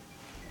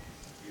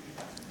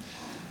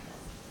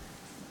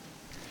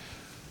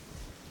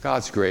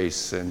God's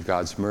grace and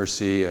God's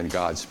mercy and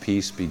God's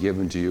peace be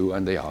given to you,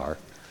 and they are,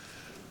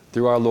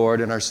 through our Lord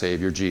and our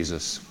Savior,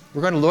 Jesus.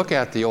 We're going to look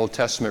at the Old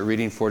Testament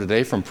reading for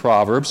today from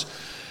Proverbs.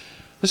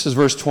 This is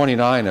verse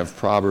 29 of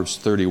Proverbs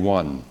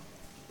 31.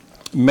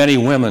 Many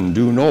women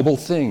do noble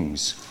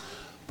things,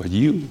 but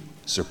you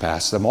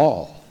surpass them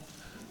all.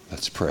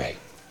 Let's pray.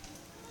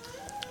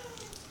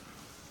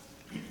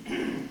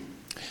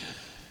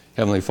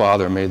 Heavenly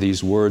Father, may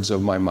these words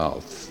of my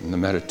mouth and the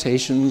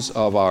meditations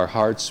of our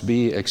hearts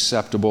be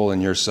acceptable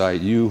in your sight.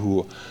 You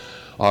who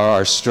are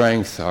our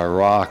strength, our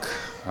rock,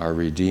 our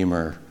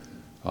Redeemer.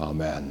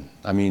 Amen.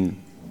 I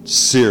mean,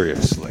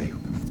 seriously,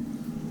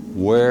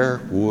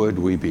 where would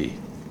we be?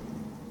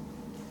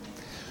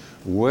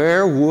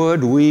 Where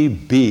would we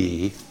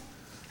be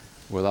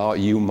without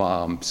you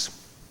moms?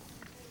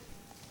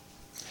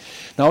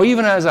 Now,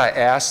 even as I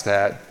ask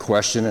that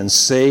question and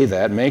say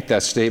that, make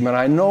that statement,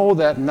 I know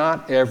that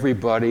not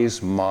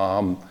everybody's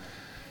mom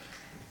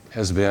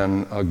has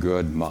been a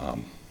good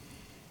mom.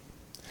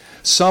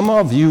 Some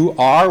of you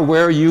are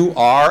where you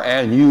are,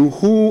 and you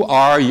who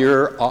are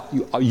your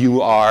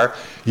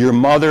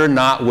mother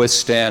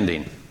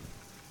notwithstanding.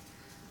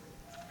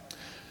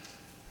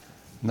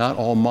 Not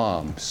all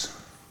moms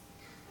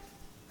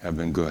have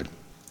been good.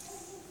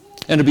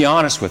 And to be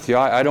honest with you,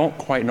 I don't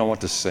quite know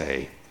what to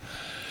say.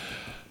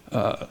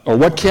 Or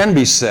what can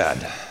be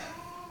said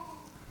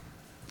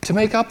to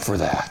make up for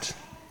that.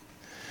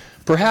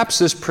 Perhaps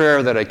this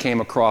prayer that I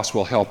came across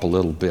will help a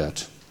little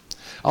bit.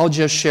 I'll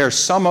just share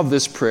some of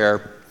this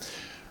prayer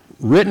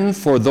written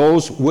for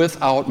those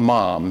without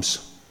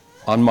moms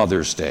on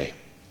Mother's Day.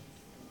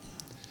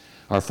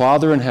 Our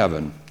Father in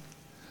heaven,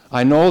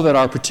 I know that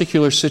our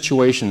particular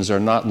situations are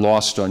not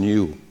lost on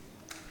you.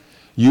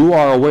 You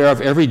are aware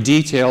of every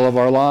detail of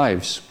our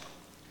lives.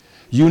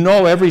 You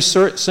know every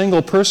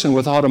single person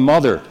without a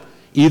mother,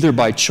 either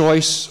by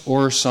choice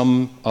or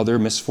some other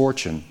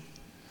misfortune.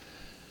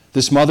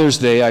 This Mother's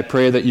Day, I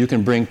pray that you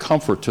can bring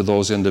comfort to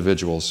those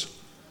individuals.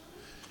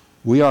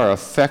 We are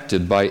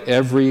affected by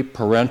every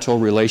parental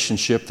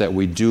relationship that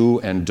we do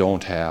and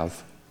don't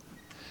have.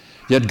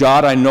 Yet,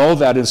 God, I know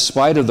that in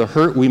spite of the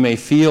hurt we may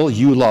feel,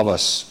 you love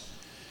us.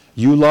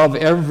 You love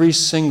every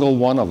single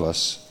one of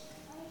us.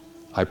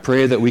 I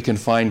pray that we can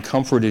find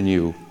comfort in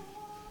you,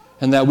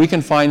 and that we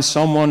can find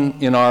someone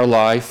in our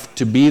life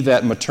to be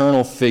that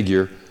maternal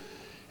figure,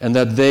 and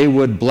that they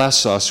would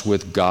bless us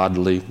with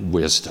godly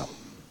wisdom.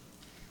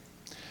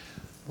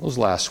 Those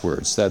last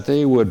words, that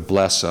they would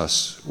bless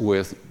us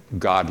with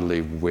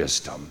godly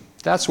wisdom.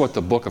 That's what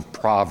the book of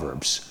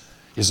Proverbs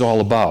is all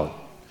about.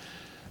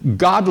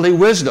 Godly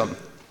wisdom.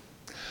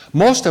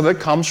 Most of it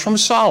comes from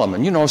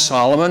Solomon. You know,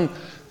 Solomon,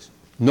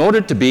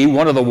 noted to be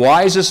one of the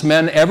wisest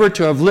men ever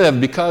to have lived,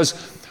 because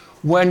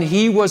when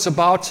he was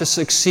about to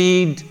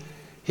succeed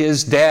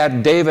his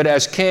dad David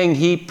as king,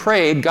 he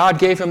prayed. God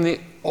gave him the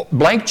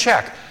blank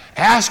check.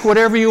 Ask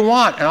whatever you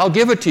want and I'll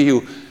give it to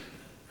you.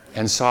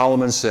 And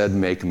Solomon said,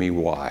 make me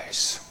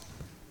wise.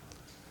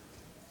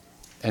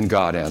 And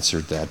God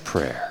answered that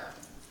prayer.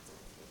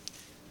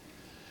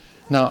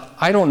 Now,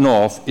 I don't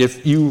know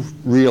if you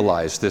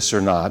realize this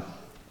or not,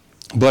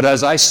 but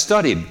as I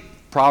studied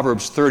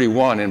Proverbs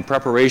 31 in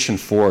preparation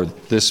for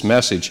this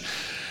message,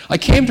 I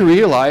came to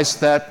realize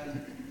that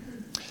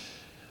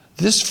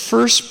this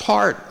first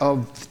part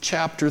of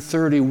chapter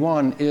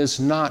 31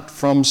 is not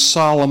from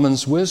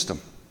Solomon's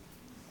wisdom,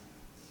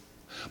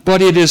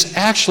 but it is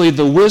actually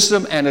the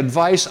wisdom and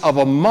advice of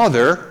a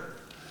mother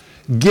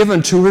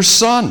given to her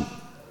son.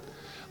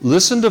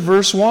 Listen to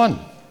verse 1.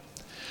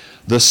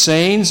 The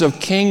sayings of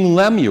King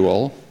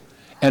Lemuel,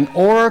 an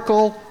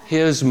oracle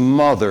his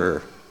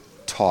mother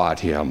taught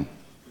him.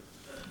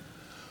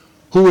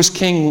 Who was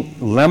King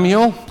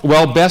Lemuel?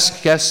 Well,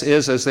 best guess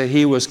is that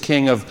he was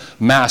king of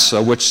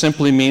Massa, which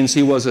simply means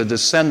he was a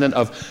descendant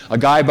of a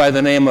guy by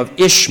the name of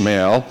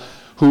Ishmael,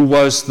 who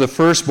was the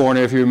firstborn,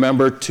 if you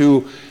remember,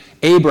 to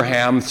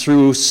Abraham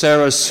through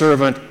Sarah's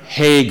servant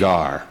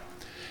Hagar.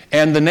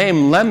 And the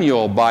name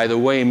Lemuel, by the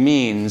way,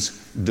 means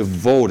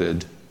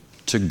devoted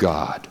to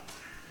God,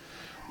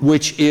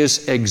 which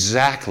is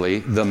exactly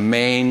the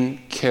main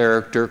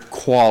character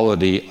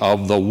quality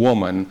of the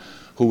woman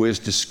who is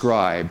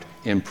described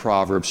in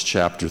Proverbs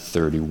chapter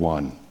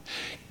 31.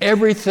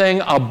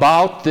 Everything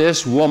about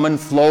this woman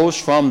flows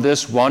from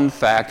this one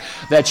fact,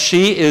 that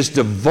she is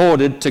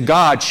devoted to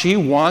God. She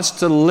wants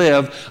to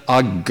live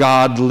a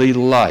godly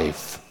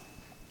life.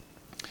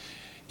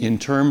 In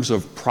terms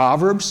of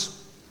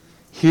Proverbs,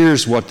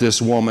 here's what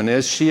this woman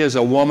is. She is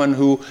a woman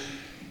who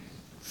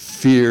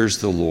fears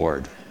the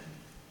Lord.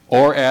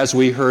 Or as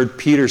we heard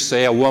Peter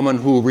say, a woman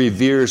who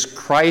reveres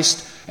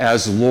Christ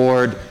as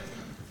Lord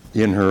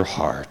in her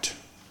heart.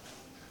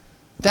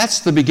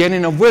 That's the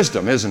beginning of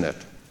wisdom, isn't it?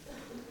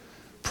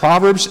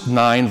 Proverbs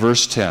 9,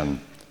 verse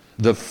 10.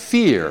 The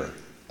fear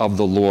of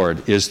the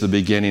Lord is the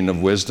beginning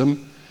of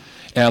wisdom,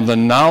 and the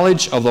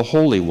knowledge of the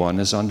Holy One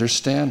is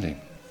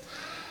understanding.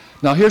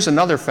 Now, here's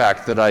another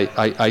fact that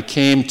I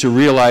came to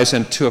realize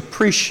and to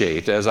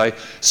appreciate as I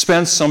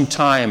spent some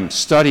time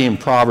studying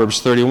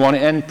Proverbs 31,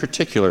 and in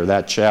particular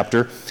that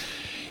chapter,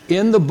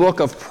 In the book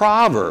of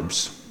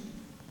Proverbs,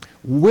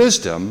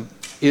 wisdom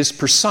is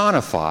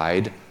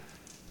personified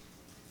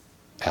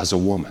as a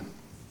woman.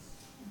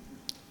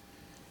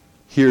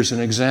 Here's an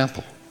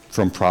example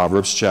from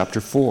Proverbs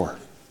chapter 4.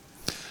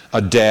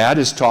 A dad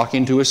is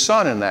talking to his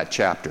son in that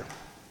chapter.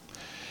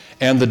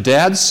 And the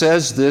dad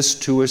says this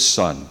to his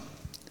son: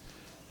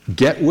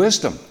 "Get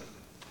wisdom.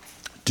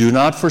 Do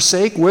not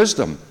forsake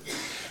wisdom,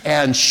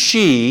 and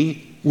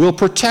she will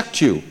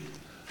protect you.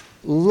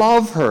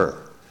 Love her,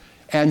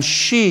 and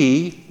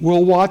she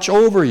will watch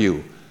over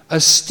you.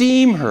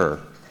 Esteem her,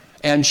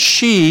 and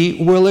she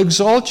will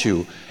exalt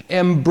you.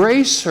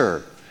 Embrace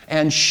her,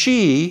 and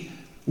she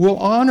will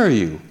honor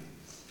you."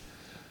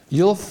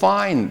 You'll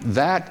find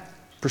that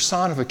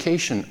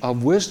personification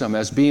of wisdom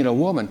as being a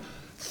woman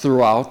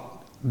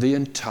throughout the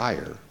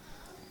entire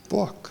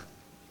book.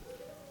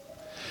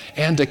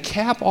 And to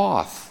cap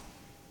off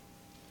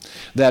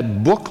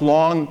that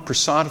book-long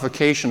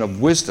personification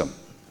of wisdom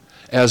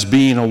as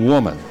being a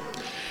woman,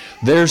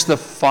 there's the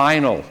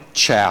final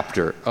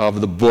chapter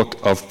of the book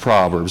of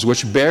Proverbs,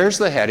 which bears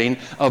the heading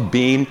of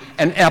being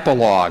an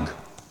epilogue.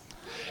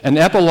 An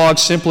epilogue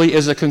simply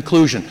is a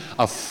conclusion,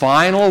 a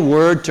final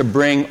word to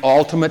bring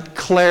ultimate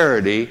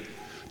clarity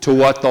to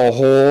what the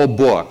whole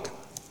book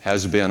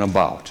has been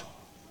about.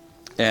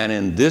 And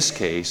in this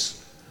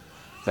case,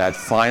 that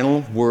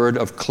final word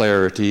of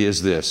clarity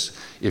is this: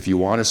 if you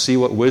want to see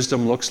what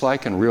wisdom looks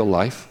like in real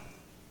life,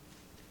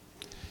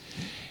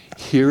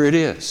 here it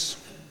is.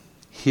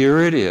 Here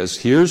it is.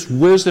 Here's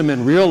wisdom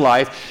in real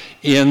life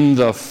in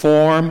the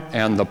form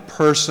and the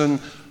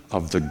person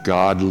of the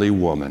godly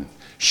woman.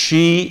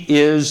 She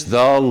is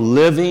the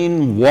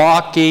living,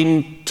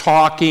 walking,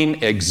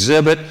 talking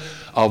exhibit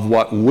of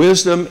what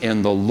wisdom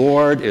in the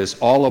Lord is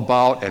all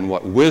about, and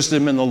what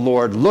wisdom in the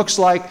Lord looks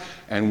like,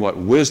 and what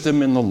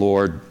wisdom in the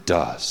Lord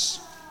does.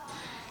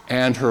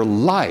 And her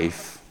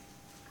life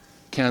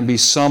can be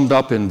summed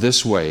up in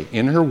this way: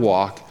 in her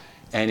walk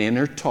and in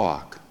her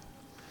talk,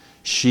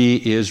 she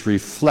is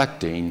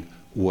reflecting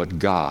what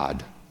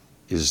God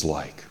is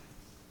like.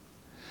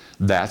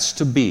 That's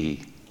to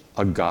be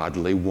a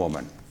godly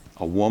woman,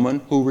 a woman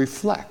who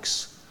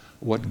reflects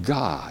what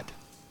God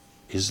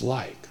is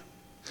like.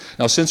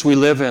 Now, since we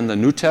live in the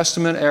New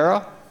Testament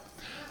era,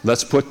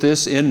 let's put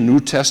this in New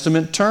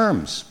Testament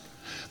terms.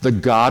 The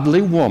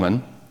godly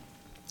woman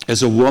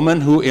is a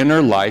woman who in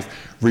her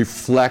life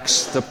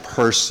reflects the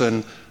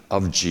person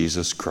of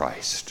Jesus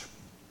Christ.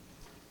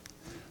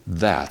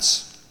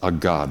 That's a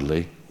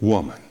godly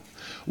woman,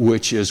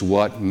 which is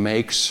what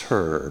makes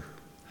her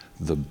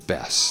the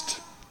best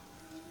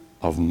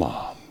of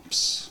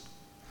moms.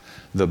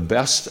 The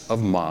best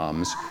of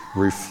moms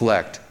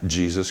reflect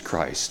Jesus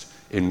Christ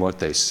in what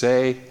they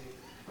say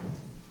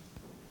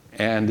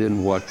and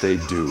in what they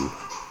do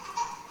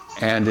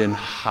and in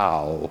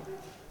how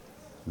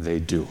they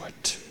do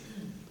it.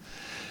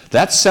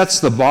 That sets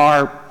the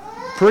bar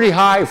pretty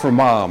high for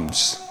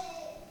moms,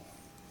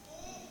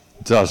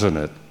 doesn't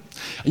it?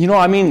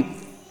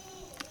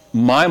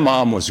 My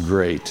mom was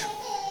great.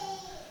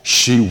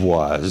 She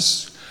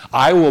was.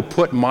 I will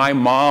put my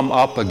mom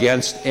up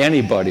against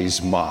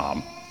anybody's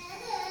mom.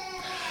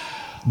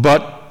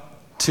 But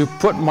to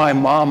put my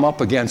mom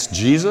up against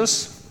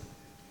Jesus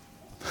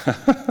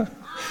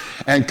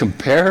and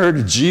compare her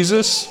to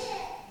Jesus,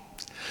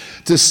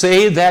 to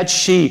say that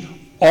she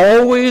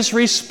always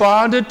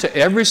responded to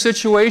every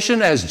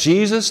situation as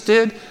Jesus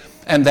did,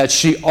 and that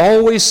she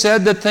always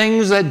said the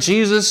things that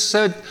Jesus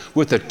said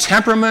with the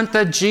temperament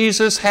that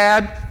Jesus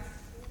had,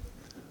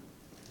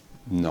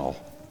 no,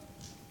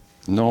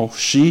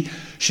 she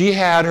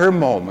had her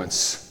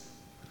moments,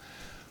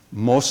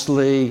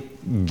 mostly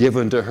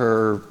given to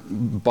her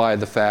by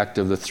the fact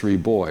of the 3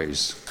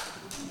 boys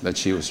that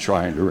she was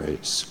trying to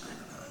raise.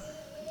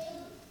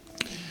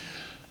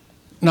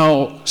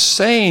 Now,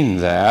 saying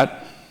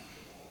that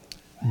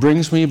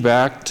brings me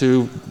back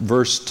to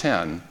verse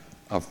 10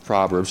 of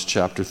Proverbs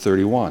chapter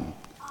 31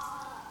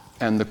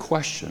 and the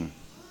question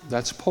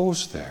that's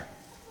posed there.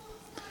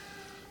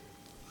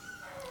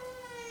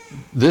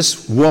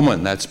 This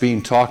woman that's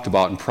being talked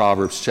about in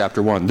Proverbs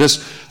chapter 1, this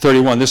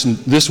 31,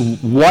 this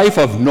wife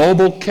of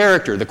noble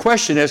character. The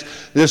question is,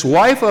 this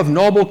wife of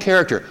noble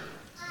character,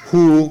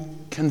 who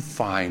can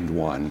find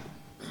one?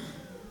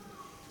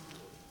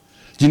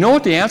 Do you know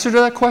what the answer to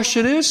that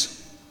question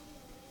is?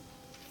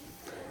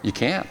 You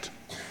can't.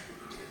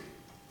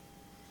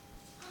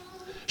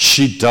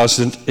 She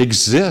doesn't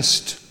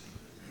exist.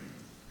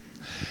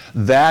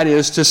 That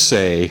is to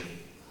say,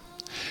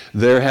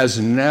 there has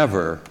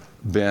never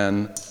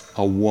been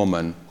a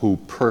woman who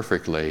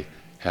perfectly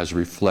has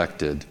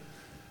reflected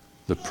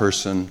the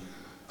person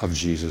of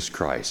Jesus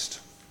Christ.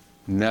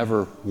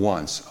 Never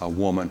once a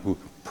woman who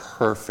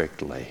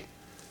perfectly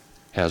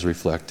has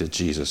reflected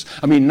Jesus.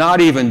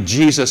 Not even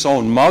Jesus'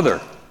 own mother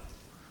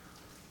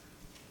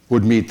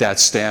would meet that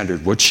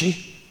standard, would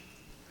she?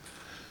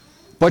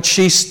 But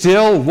she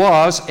still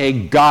was a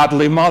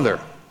godly mother.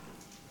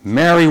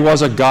 Mary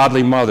was a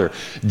godly mother.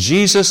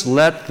 Jesus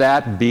let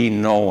that be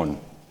known.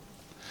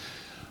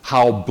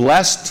 how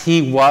blessed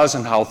he was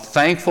and how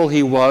thankful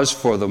he was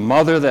for the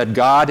mother that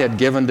God had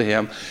given to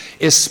him,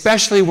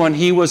 especially when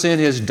he was in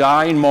his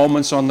dying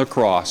moments on the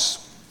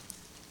cross.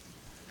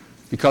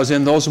 Because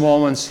in those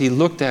moments, he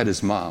looked at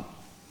his mom.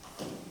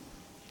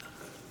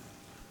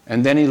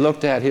 And then he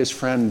looked at his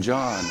friend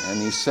John,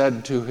 and he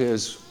said to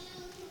his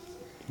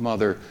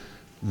mother,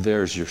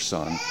 "There's your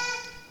son."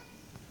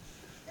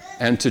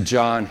 And to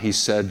John, he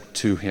said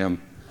to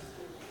him,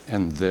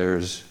 "And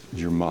there's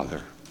your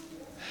mother."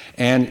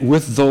 And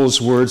with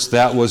those words,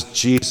 that was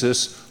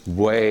Jesus'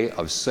 way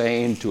of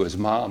saying to his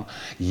mom,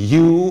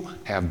 "You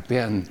have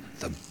been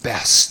the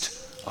best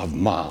of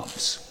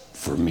moms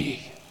for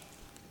me."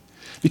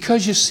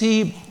 Because you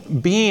see,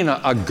 being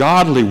a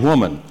godly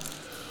woman,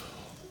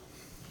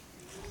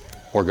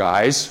 or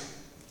guys,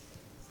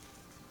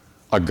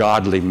 a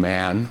godly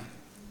man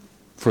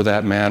for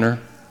that matter,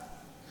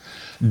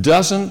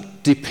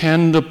 doesn't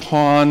depend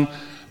upon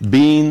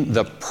being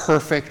the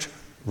perfect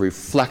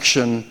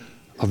reflection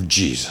of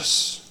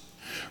Jesus.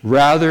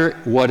 Rather,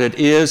 what it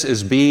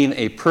is being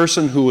a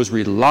person who is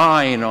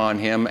relying on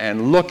him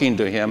and looking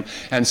to him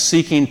and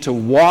seeking to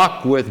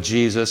walk with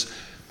Jesus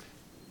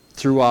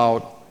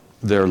throughout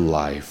their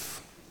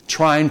life,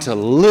 trying to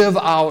live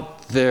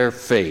out their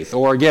faith.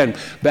 Or again,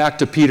 back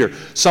to Peter,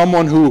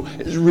 someone who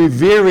is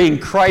revering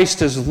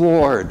Christ as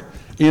Lord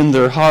in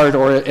their heart,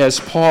 or as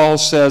Paul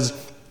says,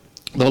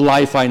 "The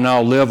life I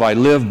now live, I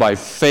live by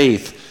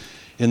faith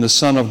in the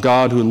Son of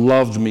God who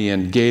loved me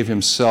and gave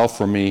himself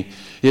for me."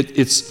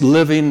 It's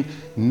living,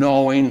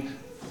 knowing,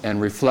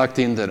 and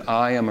reflecting that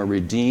I am a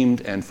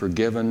redeemed and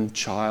forgiven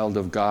child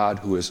of God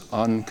who is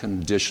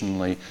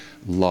unconditionally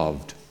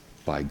loved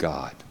by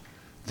God.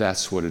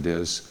 That's what it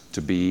is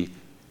to be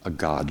a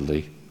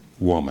godly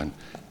woman.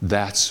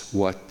 That's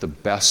what the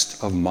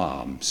best of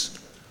moms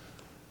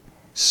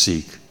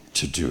seek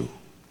to do.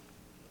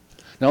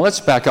 Now let's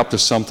back up to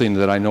something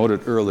that I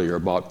noted earlier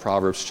about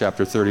Proverbs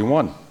chapter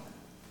 31.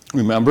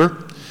 Remember,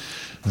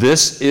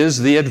 this is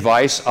the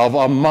advice of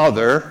a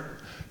mother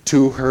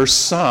to her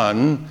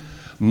son,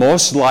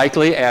 most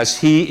likely as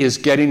he is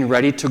getting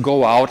ready to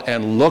go out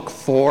and look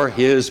for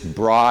his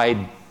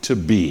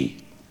bride-to-be.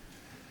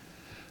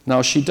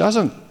 Now, she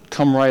doesn't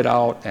come right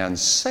out and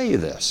say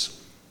this,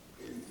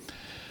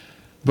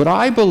 but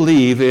I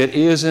believe it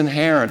is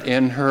inherent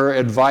in her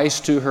advice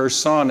to her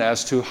son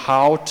as to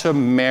how to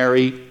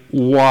marry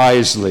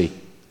wisely.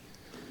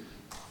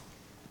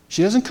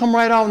 She doesn't come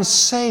right out and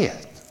say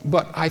it,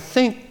 but I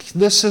think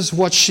this is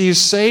what she's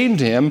saying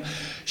to him.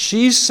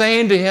 She's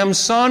saying to him,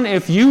 "Son,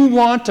 if you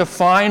want to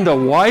find a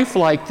wife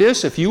like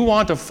this, if you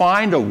want to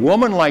find a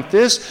woman like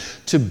this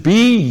to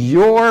be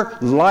your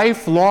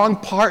lifelong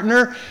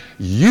partner,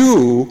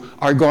 you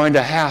are going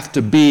to have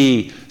to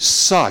be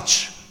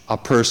such a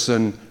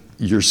person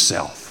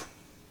yourself.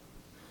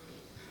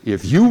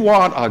 If you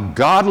want a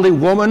godly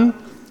woman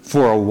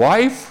for a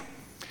wife,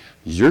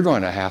 you're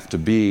going to have to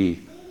be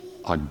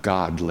a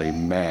godly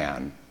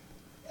man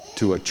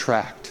to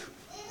attract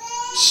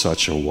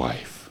such a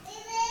wife."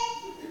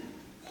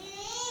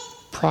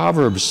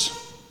 Proverbs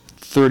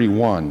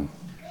 31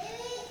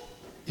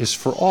 is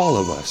for all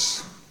of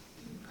us,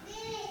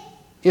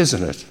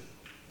 isn't it?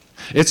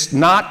 It's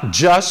not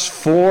just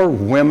for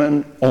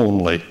women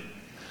only.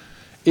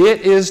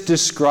 It is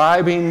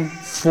describing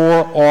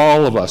for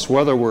all of us,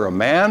 whether we're a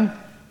man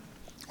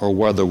or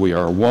whether we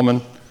are a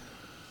woman,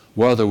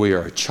 whether we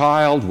are a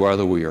child,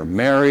 whether we are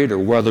married or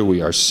whether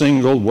we are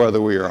single, whether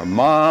we are a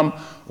mom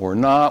or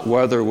not,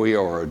 whether we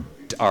are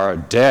a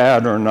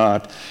dad or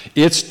not.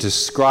 It's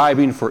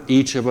describing for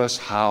each of us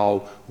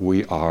how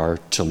we are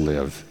to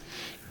live.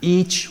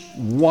 Each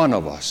one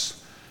of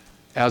us,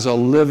 as a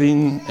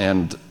living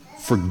and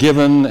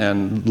forgiven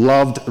and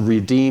loved,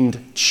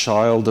 redeemed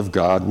child of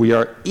God, we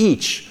are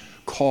each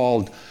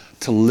called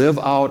to live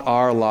out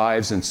our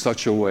lives in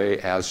such a way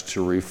as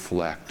to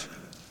reflect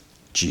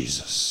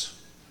Jesus.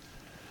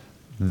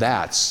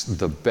 That's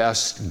the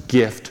best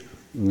gift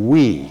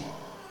we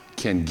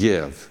can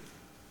give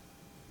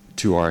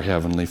to our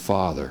Heavenly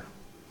Father.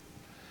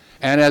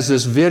 And as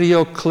this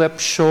video clip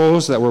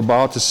shows that we're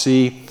about to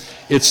see,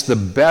 it's the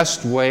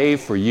best way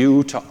for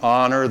you to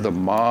honor the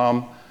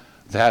mom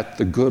that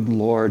the good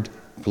Lord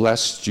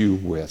blessed you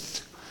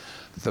with.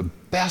 The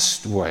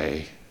best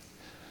way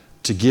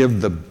to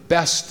give the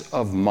best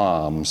of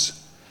moms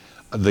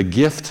the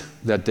gift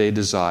that they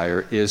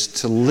desire is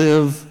to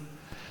live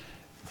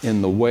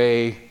in the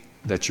way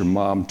that your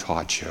mom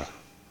taught you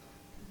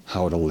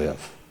how to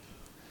live,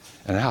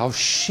 and how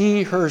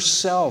she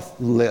herself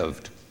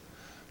lived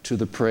to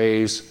the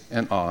praise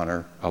and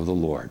honor of the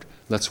Lord.